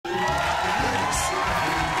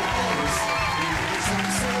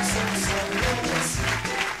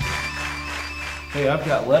Hey, I've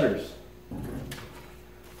got letters.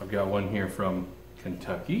 I've got one here from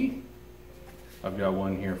Kentucky. I've got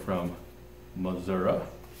one here from Missouri.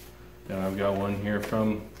 And I've got one here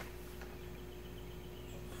from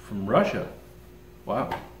Russia. Wow,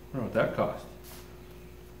 I don't know what that cost.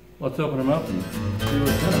 Let's open them up and see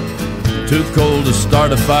what's in it. Too cold to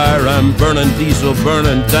start a fire, I'm burning diesel,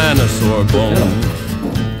 burning dinosaur bones.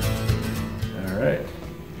 All right.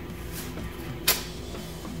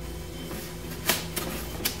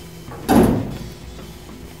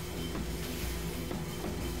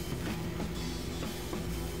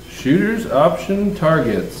 Shooters Option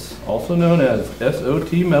Targets, also known as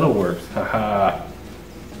SOT Metalworks. Haha,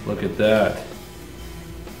 look at that.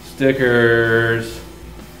 Stickers.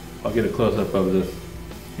 I'll get a close-up of this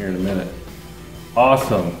here in a minute.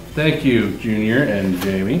 Awesome. Thank you, Junior and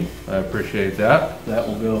Jamie. I appreciate that. That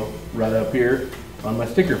will go right up here on my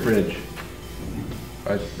sticker fridge.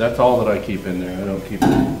 That's all that I keep in there. I don't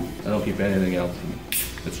keep anything else.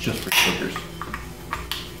 It's just for stickers,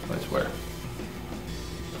 I swear.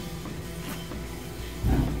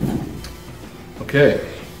 Okay,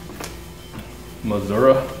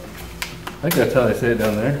 Missouri. I think that's how they say it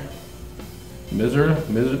down there. Missouri,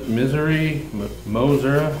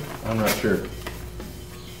 I'm not sure.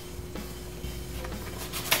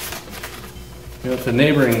 You know, it's a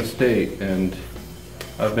neighboring state, and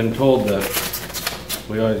I've been told that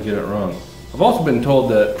we always get it wrong. I've also been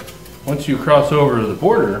told that once you cross over the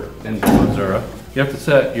border into Missouri, you have to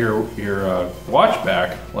set your watch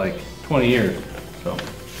back like 20 years. So.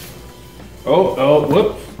 Oh,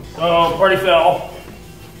 whoops. Oh, party foul.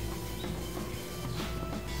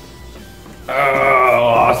 Oh,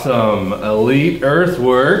 awesome. Elite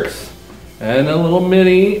Earthworks and a little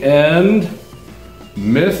mini and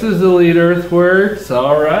Mrs. Elite Earthworks.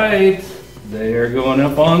 All right. They are going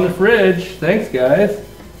up on the fridge. Thanks, guys.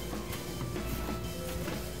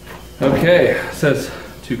 Okay, it says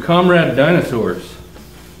to Comrade Dinosaurs.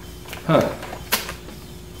 Huh.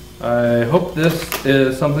 I hope this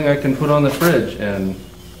is something I can put on the fridge and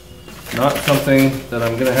not something that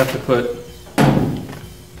I'm gonna have to put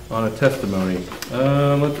on a testimony.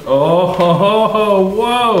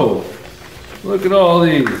 Whoa! Look at all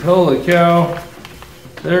these, holy cow.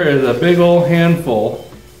 There is a big old handful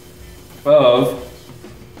of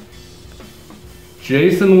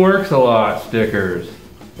Jason Works a Lot stickers.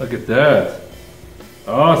 Look at that,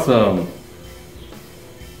 awesome.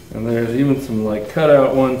 And there's even some like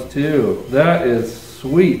cutout ones too. That is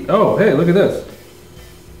sweet. Oh, hey, look at this.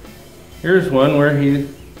 Here's one where he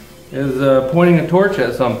is pointing a torch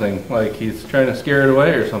at something, like he's trying to scare it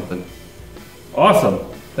away or something. Awesome.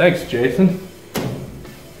 Thanks, Jason.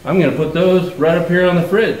 I'm gonna put those right up here on the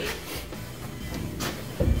fridge.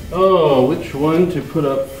 Oh, which one to put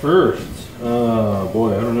up first?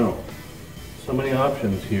 Boy, I don't know. So many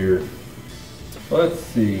options here. Let's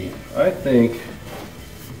see. I think,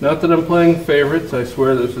 not that I'm playing favorites, I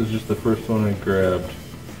swear this is just the first one I grabbed.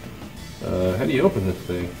 How do you open this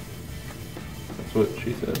thing? That's what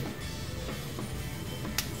she said.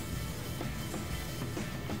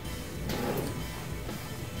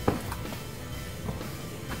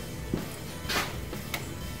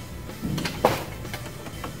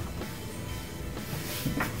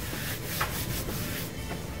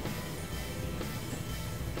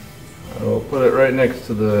 I'll put it right next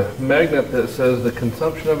to the magnet that says the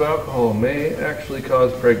consumption of alcohol may actually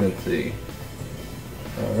cause pregnancy.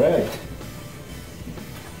 All right.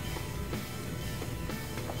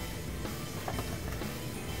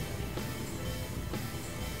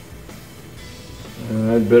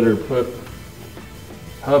 And I'd better put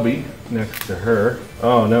hubby next to her.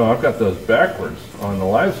 Oh no, I've got those backwards on the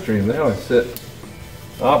live stream. They always sit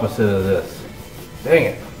opposite of this. Dang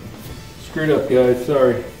it. Screwed up, guys,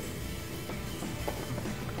 sorry.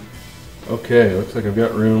 Okay, looks like I've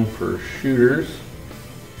got room for shooters,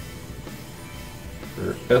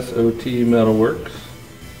 for SOT Metalworks.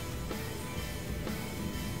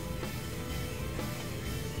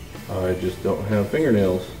 I just don't have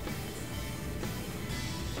fingernails.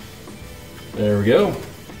 There we go.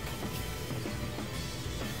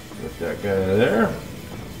 Put that guy there.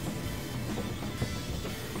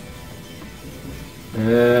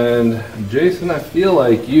 And Jason, I feel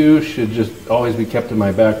like you should just always be kept in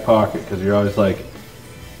my back pocket because you're always like,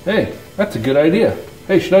 hey, that's a good idea.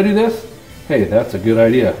 Hey, should I do this? Hey, that's a good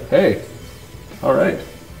idea. Hey, all right.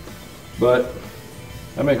 But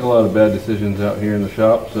I make a lot of bad decisions out here in the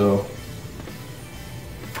shop, so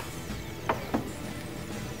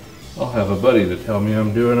I'll have a buddy to tell me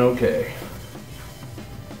I'm doing okay.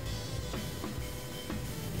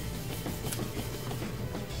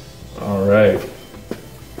 All right.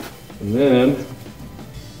 And then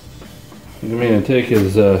I'm gonna take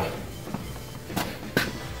his,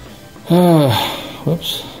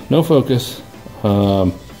 whoops, no focus,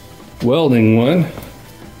 welding one,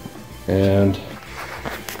 and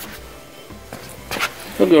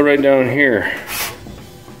I'll go right down here.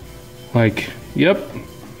 Like, yep,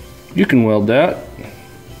 you can weld that.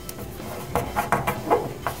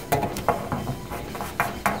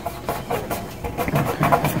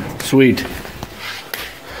 Sweet.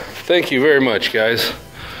 Thank you very much, guys.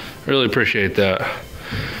 Really appreciate that.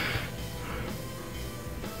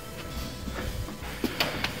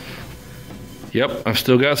 Yep, I've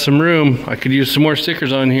still got some room. I could use some more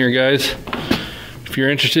stickers on here, guys. If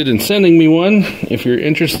you're interested in sending me one, if you're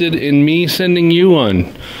interested in me sending you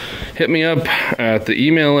one, hit me up at the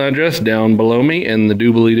email address down below me in the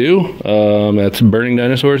doobly-doo. That's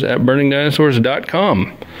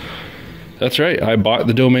BurningDinosaurs@BurningDinosaurs.com. That's right, I bought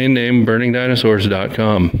the domain name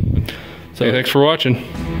BurningDinosaurs.com. So thanks for watching.